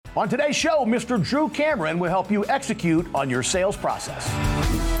On today's show, Mr. Drew Cameron will help you execute on your sales process.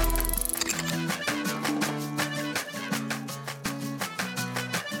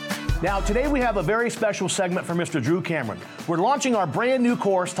 Now, today we have a very special segment for Mr. Drew Cameron. We're launching our brand new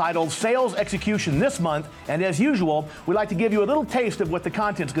course titled Sales Execution this month, and as usual, we'd like to give you a little taste of what the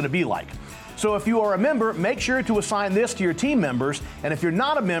content's going to be like. So if you are a member, make sure to assign this to your team members, and if you're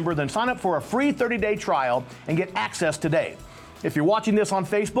not a member, then sign up for a free 30-day trial and get access today. If you're watching this on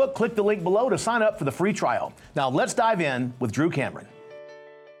Facebook, click the link below to sign up for the free trial. Now let's dive in with Drew Cameron.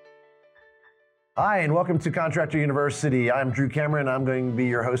 Hi, and welcome to Contractor University. I'm Drew Cameron. I'm going to be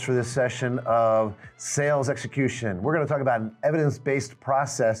your host for this session of Sales Execution. We're going to talk about an evidence-based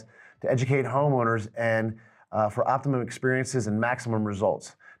process to educate homeowners and for optimum experiences and maximum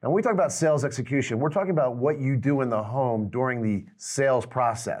results. Now, when we talk about sales execution, we're talking about what you do in the home during the sales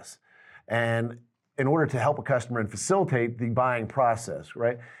process, and in order to help a customer and facilitate the buying process,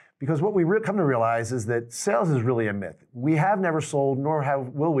 right? Because what we come to realize is that sales is really a myth. We have never sold, nor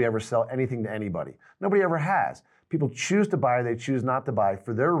will we ever sell anything to anybody. Nobody ever has. People choose to buy, they choose not to buy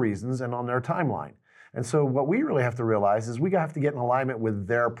for their reasons and on their timeline. And so what we really have to realize is we have to get in alignment with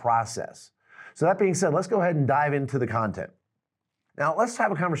their process. So that being said, let's go ahead and dive into the content. Now, let's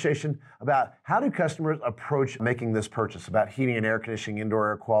have a conversation about how do customers approach making this purchase, about heating and air conditioning, indoor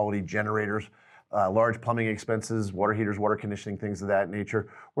air quality, generators, large plumbing expenses, water heaters, water conditioning, things of that nature,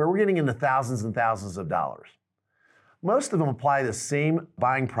 where we're getting into thousands and thousands of dollars. Most of them apply the same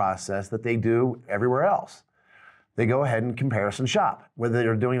buying process that they do everywhere else. They go ahead and comparison shop, whether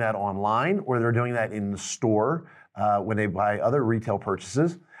they're doing that online or they're doing that in the store when they buy other retail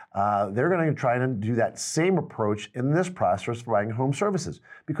purchases. They're going to try and do that same approach in this process for buying home services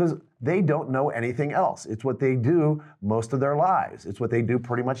because they don't know anything else. It's what they do most of their lives. It's what they do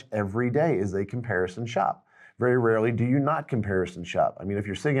pretty much every day is they comparison shop. Very rarely do you not comparison shop. I mean, if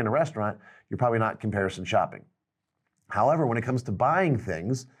you're sitting in a restaurant, you're probably not comparison shopping. However, when it comes to buying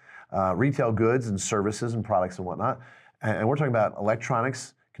things, retail goods and services and products and whatnot, and we're talking about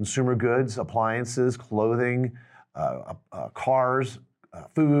electronics, consumer goods, appliances, clothing, cars,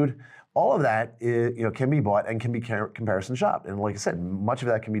 food, all of that can be bought and can be comparison shopped. And like I said, much of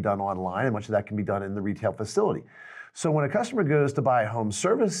that can be done online and much of that can be done in the retail facility. So when a customer goes to buy home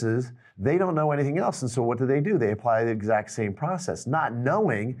services, they don't know anything else. And so what do? They apply the exact same process, not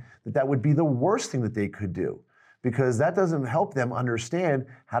knowing that that would be the worst thing that they could do, because that doesn't help them understand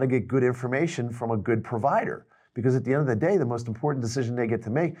how to get good information from a good provider. Because at the end of the day, the most important decision they get to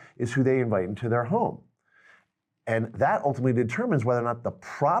make is who they invite into their home. And that ultimately determines whether or not the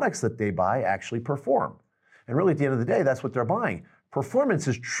products that they buy actually perform. And really, at the end of the day, that's what they're buying. Performance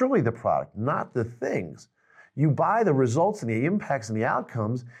is truly the product, not the things. You buy the results and the impacts and the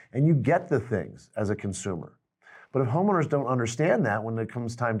outcomes, and you get the things as a consumer. But if homeowners don't understand that when it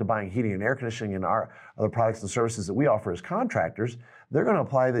comes time to buying heating and air conditioning and our other products and services that we offer as contractors, they're going to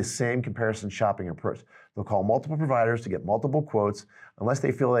apply the same comparison shopping approach. They'll call multiple providers to get multiple quotes unless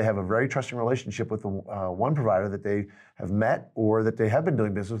they feel they have a very trusting relationship with the one provider that they have met or that they have been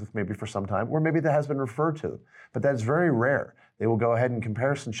doing business with maybe for some time, or maybe that has been referred to. But that's very rare. They will go ahead and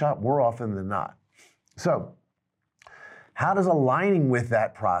comparison shop more often than not. So how does aligning with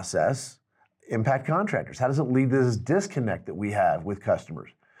that process impact contractors? How does it lead to this disconnect that we have with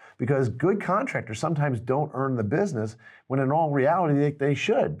customers? Because good contractors sometimes don't earn the business when in all reality they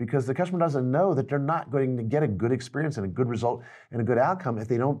should, because the customer doesn't know that they're not going to get a good experience and a good result and a good outcome if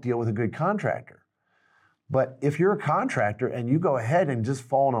they don't deal with a good contractor. But if you're a contractor and you go ahead and just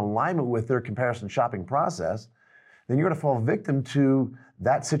fall in alignment with their comparison shopping process, then you're going to fall victim to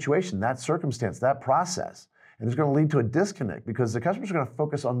that situation, that circumstance, that process. And it's going to lead to a disconnect because the customers are going to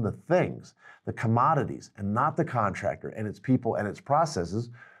focus on the things, the commodities, and not the contractor and its people and its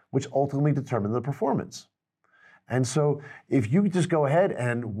processes, which ultimately determine the performance. And so if you just go ahead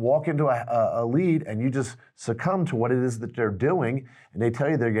and walk into a lead and you just succumb to what it is that they're doing, and they tell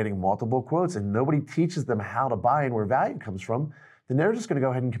you they're getting multiple quotes and nobody teaches them how to buy and where value comes from, then they're just going to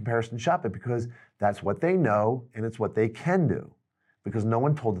go ahead and comparison shop it because that's what they know and it's what they can do. Because no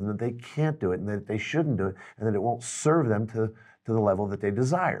one told them that they can't do it and that they shouldn't do it and that it won't serve them to the level that they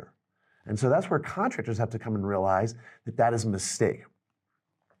desire. And so that's where contractors have to come and realize that that is a mistake.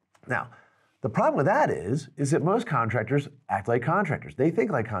 Now, the problem with that is that most contractors act like contractors. They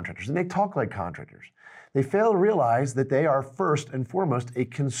think like contractors and they talk like contractors. They fail to realize that they are first and foremost a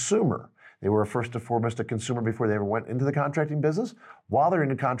consumer. They were first and foremost a consumer before they ever went into the contracting business, while they're in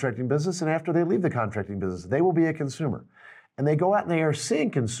the contracting business, and after they leave the contracting business. They will be a consumer. And they go out and they are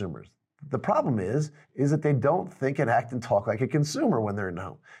seeing consumers. The problem is that they don't think and act and talk like a consumer when they're in the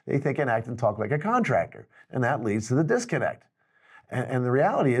home. They think and act and talk like a contractor, and that leads to the disconnect. And the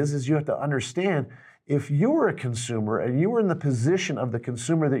reality is you have to understand, if you were a consumer and you were in the position of the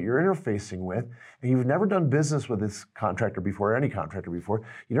consumer that you're interfacing with, and you've never done business with this contractor before, or any contractor before,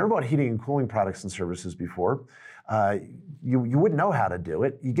 you never bought heating and cooling products and services before, you wouldn't know how to do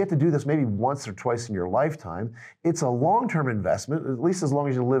it. You get to do this maybe once or twice in your lifetime. It's a long-term investment, at least as long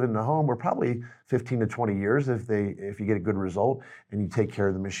as you live in the home, or probably 15 to 20 years if you get a good result and you take care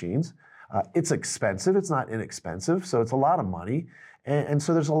of the machines. It's expensive, it's not inexpensive, so it's a lot of money. And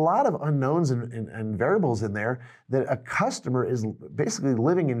so there's a lot of unknowns and variables in there that a customer is basically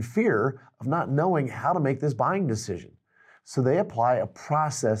living in fear of not knowing how to make this buying decision. So they apply a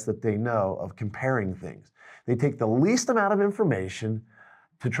process that they know of comparing things. They take the least amount of information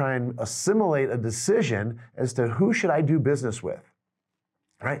to try and assimilate a decision as to who should I do business with,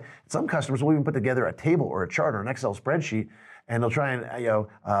 right? Some customers will even put together a table or a chart or an Excel spreadsheet, and they'll try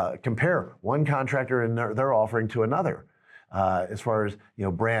and compare one contractor and their offering to another. As far as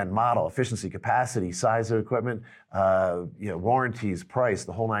brand, model, efficiency, capacity, size of equipment, warranties, price,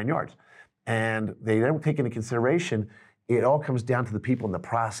 the whole 9 yards. And they don't take into consideration, it all comes down to the people and the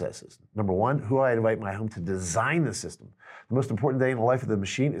processes. Number one, who I invite in my home to design the system. The most important day in the life of the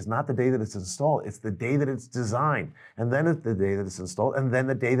machine is not the day that it's installed, it's the day that it's designed, and then it's the day that it's installed, and then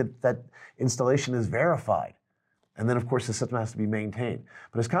the day that that installation is verified. And then, of course, the system has to be maintained.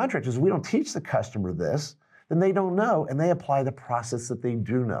 But as contractors, we don't teach the customer this, then they don't know, and they apply the process that they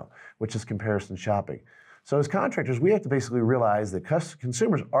do know, which is comparison shopping. So as contractors, we have to basically realize that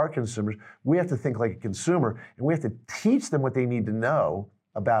consumers are consumers. We have to think like a consumer, and we have to teach them what they need to know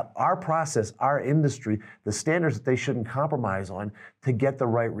about our process, our industry, the standards that they shouldn't compromise on to get the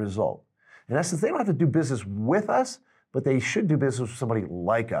right result. In essence, they don't have to do business with us, but they should do business with somebody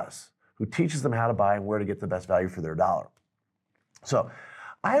like us, who teaches them how to buy and where to get the best value for their dollar. So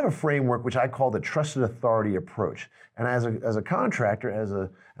I have a framework which I call the trusted authority approach. And as a contractor,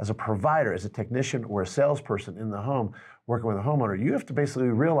 as a provider, as a technician or a salesperson in the home, working with a homeowner, you have to basically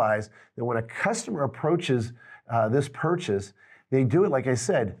realize that when a customer approaches this purchase, they do it, like I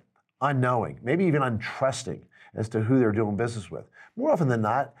said, unknowing, maybe even untrusting as to who they're doing business with. More often than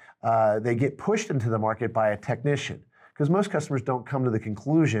not, they get pushed into the market by a technician, because most customers don't come to the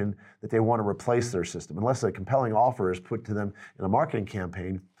conclusion that they want to replace their system unless a compelling offer is put to them in a marketing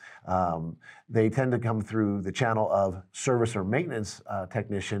campaign. They tend to come through the channel of service or maintenance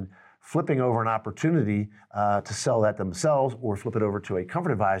technician, flipping over an opportunity to sell that themselves, or flip it over to a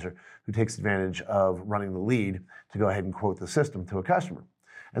comfort advisor who takes advantage of running the lead to go ahead and quote the system to a customer.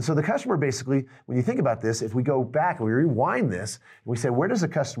 And so the customer basically, when you think about this, if we go back and we rewind this, and we say, where does the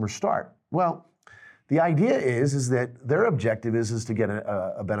customer start? Well, the idea is that their objective is to get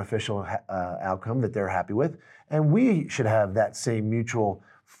a beneficial outcome that they're happy with, and we should have that same mutual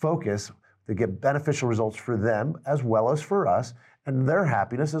focus to get beneficial results for them as well as for us, and their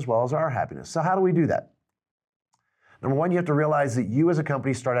happiness as well as our happiness. So how do we do that? Number one, you have to realize that you as a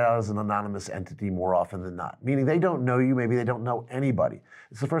company started out as an anonymous entity more often than not, meaning they don't know you, maybe they don't know anybody.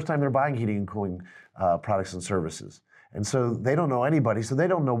 It's the first time they're buying heating and cooling products and services. And so they don't know anybody, so they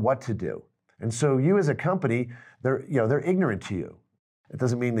don't know what to do. And so you as a company, they're ignorant to you. It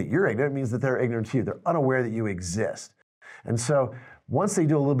doesn't mean that you're ignorant, it means that they're ignorant to you. They're unaware that you exist. And so once they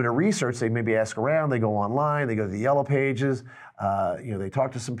do a little bit of research, they maybe ask around, they go online, they go to the Yellow Pages, they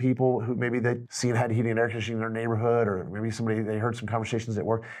talk to some people who maybe they'd seen had heating and air conditioning in their neighborhood, or maybe they heard some conversations at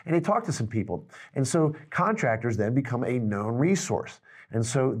work, and they talk to some people. And so contractors then become a known resource. And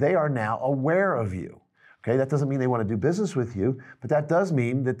so they are now aware of you. Okay, that doesn't mean they want to do business with you, but that does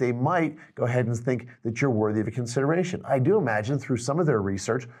mean that they might go ahead and think that you're worthy of a consideration. I do imagine through some of their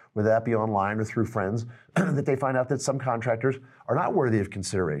research, whether that be online or through friends, that they find out that some contractors are not worthy of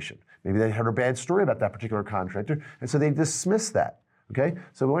consideration. Maybe they heard a bad story about that particular contractor, and so they dismiss that. Okay,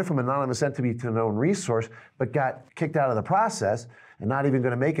 so we went from anonymous entity to known resource, but got kicked out of the process and not even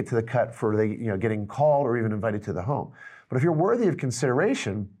going to make it to the cut for getting called or even invited to the home. But if you're worthy of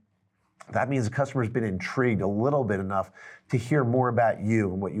consideration, that means the customer's been intrigued a little bit enough to hear more about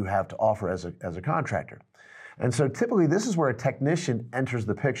you and what you have to offer as a contractor. And so typically this is where a technician enters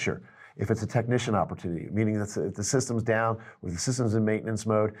the picture, if it's a technician opportunity, meaning that if the system's down or the system's in maintenance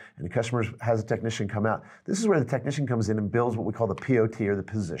mode and the customer has a technician come out, this is where the technician comes in and builds what we call the POT, or the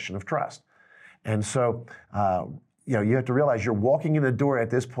position of trust. And so you have to realize you're walking in the door at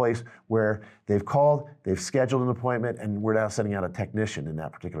this place where they've called, they've scheduled an appointment, and we're now sending out a technician in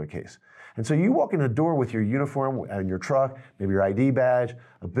that particular case. And so you walk in the door with your uniform and your truck, maybe your ID badge,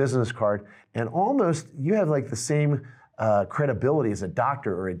 a business card, and almost you have like the same credibility as a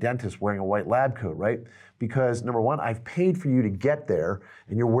doctor or a dentist wearing a white lab coat, right? Because number one, I've paid for you to get there,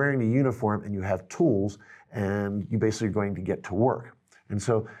 and you're wearing the uniform and you have tools, and you basically are going to get to work. And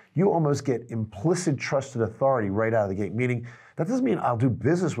so you almost get implicit trusted authority right out of the gate, meaning that doesn't mean I'll do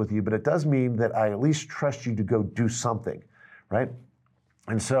business with you, but it does mean that I at least trust you to go do something, right?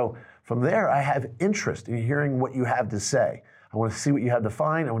 And so from there, I have interest in hearing what you have to say. I want to see what you have to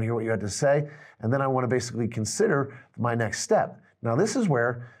find, I want to hear what you have to say, and then I want to basically consider my next step. Now, this is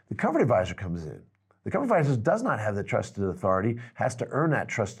where the comfort advisor comes in. The comfort advisor does not have the trusted authority, has to earn that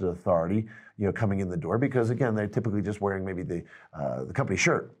trusted authority, coming in the door, because again, they're typically just wearing maybe the company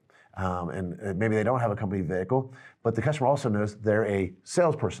shirt, and maybe they don't have a company vehicle, but the customer also knows they're a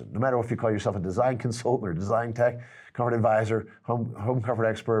salesperson. No matter if you call yourself a design consultant or design tech, comfort advisor, home comfort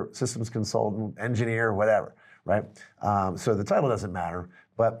expert, systems consultant, engineer, whatever, right? So the title doesn't matter,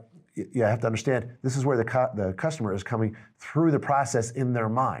 but you have to understand this is where the customer is coming through the process in their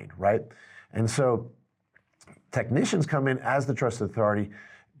mind, right? And so technicians come in as the trusted authority.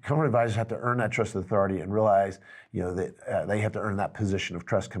 Comfort advisors have to earn that trusted authority and realize, that they have to earn that position of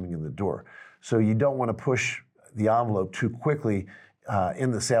trust coming in the door. So you don't want to push the envelope too quickly in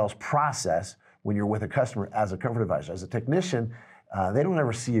the sales process when you're with a customer as a comfort advisor. As a technician, they don't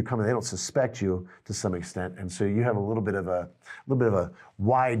ever see you coming. They don't suspect you to some extent, and so you have a little bit of a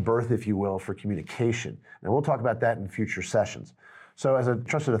wide berth, if you will, for communication. And we'll talk about that in future sessions. So as a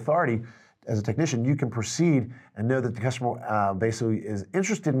trusted authority, as a technician, you can proceed and know that the customer basically is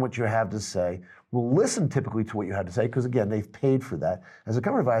interested in what you have to say, will listen typically to what you have to say, because again, they've paid for that. As a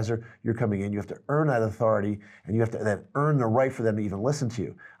comfort advisor, you're coming in, you have to earn that authority, and you have to then earn the right for them to even listen to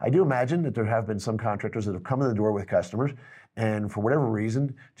you. I do imagine that there have been some contractors that have come in the door with customers, and for whatever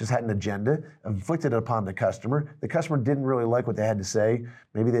reason, just had an agenda, inflicted it upon the customer. The customer didn't really like what they had to say.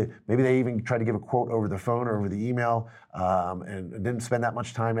 Maybe they even tried to give a quote over the phone or over the email, and didn't spend that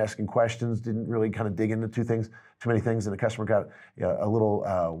much time asking questions, didn't really kind of dig into too many things, and the customer got a little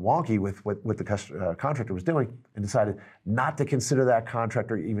wonky with what the contractor was doing and decided not to consider that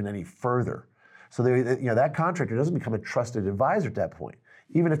contractor even any further. So that contractor doesn't become a trusted advisor at that point,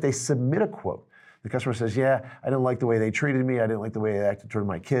 even if they submit a quote. The customer says, yeah, I didn't like the way they treated me. I didn't like the way they acted toward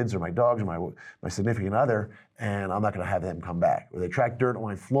my kids or my dogs or my significant other, and I'm not going to have them come back. Or they tracked dirt on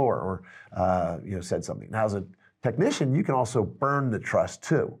my floor or said something. Now, as a technician, you can also burn the trust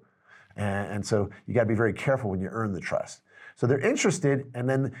too. And so you got to be very careful when you earn the trust. So they're interested, and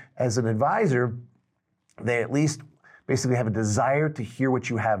then as an advisor, they at least basically have a desire to hear what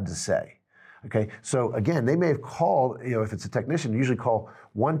you have to say. Okay, so again, they may have called, if it's a technician, usually call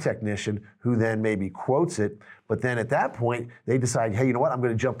one technician who then maybe quotes it, but then at that point, they decide, hey, you know what, I'm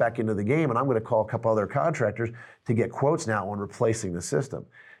going to jump back into the game and I'm going to call a couple other contractors to get quotes now on replacing the system.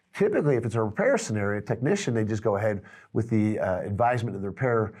 Typically, if it's a repair scenario, a technician, they just go ahead with the advisement of the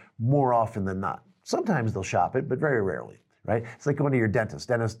repair more often than not. Sometimes they'll shop it, but very rarely, right? It's like going to your dentist.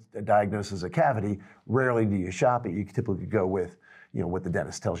 Dentist diagnoses a cavity. Rarely do you shop it. You typically go with what the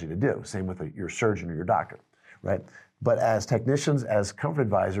dentist tells you to do. Same with your surgeon or your doctor, right? But as technicians, as comfort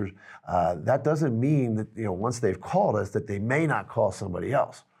advisors, that doesn't mean that once they've called us that they may not call somebody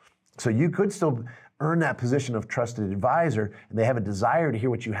else. So you could still earn that position of trusted advisor, and they have a desire to hear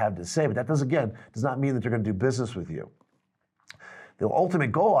what you have to say, but that does not mean that they're going to do business with you. The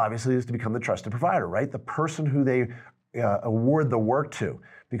ultimate goal, obviously, is to become the trusted provider, right? The person who they award the work to,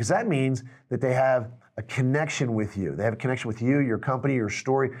 because that means that they have a connection with you. They have a connection with you, your company, your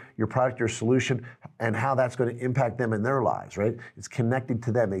story, your product, your solution, and how that's going to impact them in their lives, right? It's connected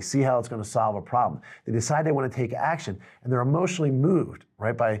to them. They see how it's going to solve a problem. They decide they want to take action, and they're emotionally moved,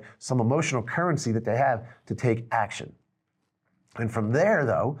 right, by some emotional currency that they have to take action. And from there,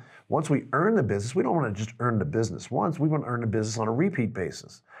 though, once we earn the business, we don't want to just earn the business once. We want to earn the business on a repeat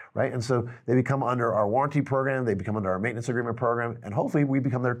basis, right? And so they become under our warranty program, they become under our maintenance agreement program, and hopefully we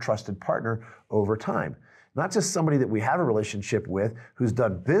become their trusted partner over time. Not just somebody that we have a relationship with who's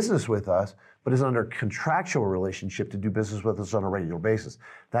done business with us, but is under contractual relationship to do business with us on a regular basis.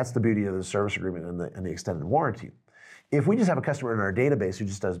 That's the beauty of the service agreement and the extended warranty. If we just have a customer in our database who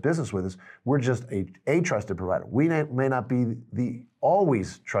just does business with us, we're just a trusted provider. We may not be the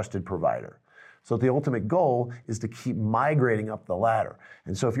always trusted provider. So the ultimate goal is to keep migrating up the ladder.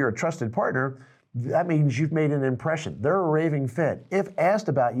 And so if you're a trusted partner, that means you've made an impression. They're a raving fan. If asked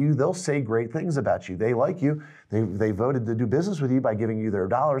about you, they'll say great things about you. They like you. They voted to do business with you by giving you their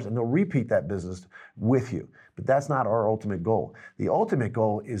dollars, and they'll repeat that business with you. But that's not our ultimate goal. The ultimate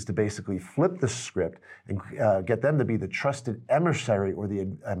goal is to basically flip the script and get them to be the trusted emissary or the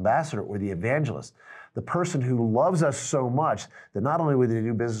ambassador or the evangelist. The person who loves us so much that not only will they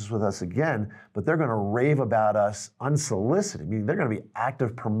do business with us again, but they're going to rave about us unsolicited. I mean, they're going to be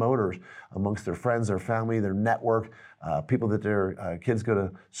active promoters amongst their friends, their family, their network, people that their kids go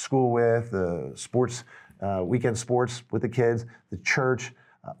to school with, the sports weekend sports with the kids, the church,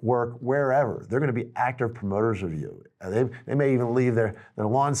 work, wherever. They're going to be active promoters of you. They may even leave their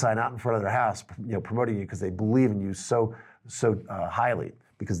lawn sign out in front of their house, promoting you because they believe in you so highly.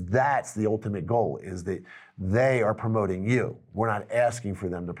 Because that's the ultimate goal, is that they are promoting you. We're not asking for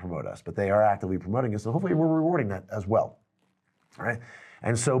them to promote us, but they are actively promoting us, and hopefully we're rewarding that as well. All right?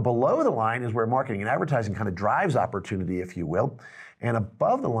 And so below the line is where marketing and advertising kind of drives opportunity, if you will. And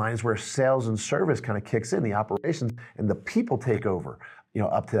above the line is where sales and service kind of kicks in, the operations, and the people take over,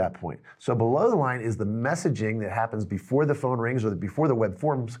 up to that point. So below the line is the messaging that happens before the phone rings or before the web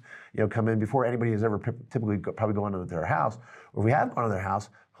forms, come in, before anybody has ever typically probably gone into their house. Or if we have gone to their house,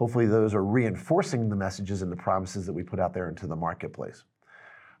 hopefully those are reinforcing the messages and the promises that we put out there into the marketplace.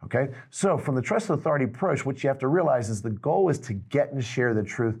 Okay, so from the trust and authority approach, what you have to realize is the goal is to get and share the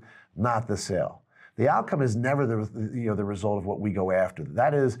truth, not the sale. The outcome is never the result of what we go after.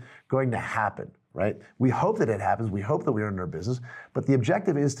 That is going to happen, right? We hope that it happens. We hope that we earn their business, but the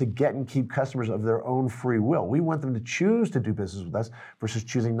objective is to get and keep customers of their own free will. We want them to choose to do business with us versus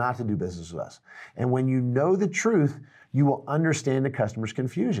choosing not to do business with us. And when you know the truth, you will understand the customer's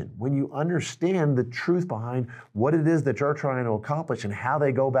confusion. When you understand the truth behind what it is that you're trying to accomplish and how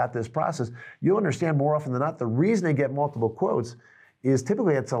they go about this process, you'll understand more often than not the reason they get multiple quotes is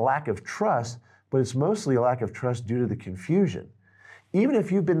typically it's a lack of trust, but it's mostly a lack of trust due to the confusion. Even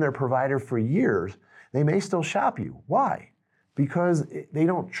if you've been their provider for years, they may still shop you. Why? Because they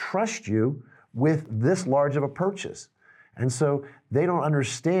don't trust you with this large of a purchase. And so they don't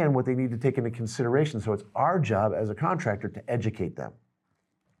understand what they need to take into consideration. So it's our job as a contractor to educate them.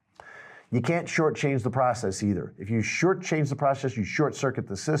 You can't shortchange the process either. If you shortchange the process, you short circuit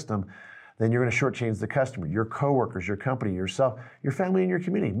the system, then you're going to shortchange the customer, your coworkers, your company, yourself, your family, and your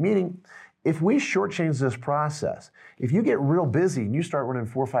community. Meaning, if we shortchange this process, if you get real busy and you start running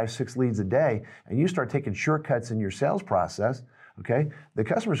 4, 5, 6 leads a day and you start taking shortcuts in your sales process, okay, the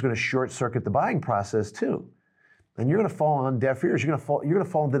customer's going to short circuit the buying process too. And you're going to fall on deaf ears. You're going to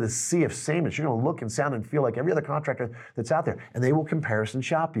fall into the sea of sameness. You're going to look and sound and feel like every other contractor that's out there, and they will comparison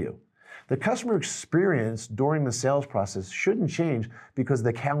shop you. The customer experience during the sales process shouldn't change because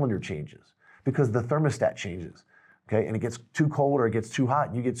the calendar changes, because the thermostat changes, okay, and it gets too cold or it gets too hot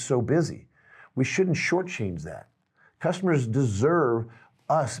and you get so busy. We shouldn't shortchange that. Customers deserve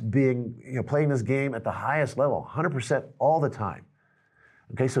us being, playing this game at the highest level, 100% all the time.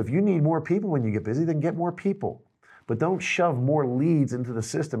 Okay, so if you need more people when you get busy, then get more people. But don't shove more leads into the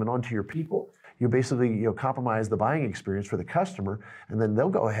system and onto your people. You basically compromise the buying experience for the customer, and then they'll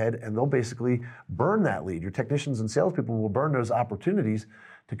go ahead and they'll basically burn that lead. Your technicians and salespeople will burn those opportunities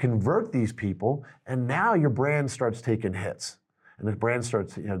to convert these people, and now your brand starts taking hits. And the brand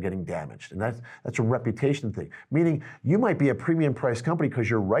starts getting damaged. And that's a reputation thing. Meaning you might be a premium price company because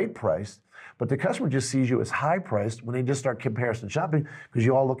you're right priced, but the customer just sees you as high priced when they just start comparison shopping because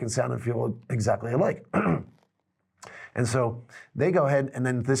you all look and sound and feel exactly alike. And so they go ahead and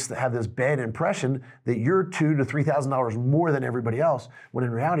then have this bad impression that you're $2,000 to $3,000 more than everybody else, when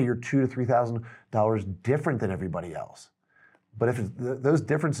in reality you're $2,000 to $3,000 different than everybody else. But if those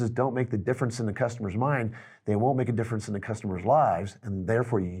differences don't make the difference in the customer's mind, they won't make a difference in the customer's lives, and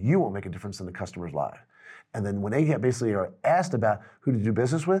therefore you won't make a difference in the customer's life. And then when they basically are asked about who to do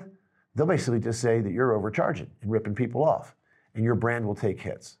business with, they'll basically just say that you're overcharging and ripping people off, and your brand will take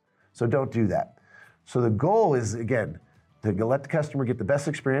hits. So don't do that. So the goal is, again, to let the customer get the best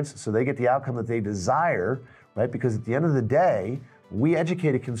experience so they get the outcome that they desire, right? Because at the end of the day, we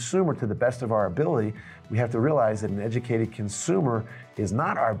educate a consumer to the best of our ability. We have to realize that an educated consumer is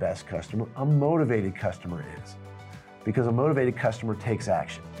not our best customer. A motivated customer is. Because a motivated customer takes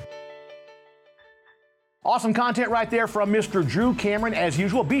action. Awesome content right there from Mr. Drew Cameron, as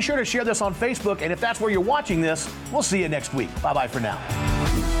usual. Be sure to share this on Facebook, and if that's where you're watching this, we'll see you next week. Bye-bye for now.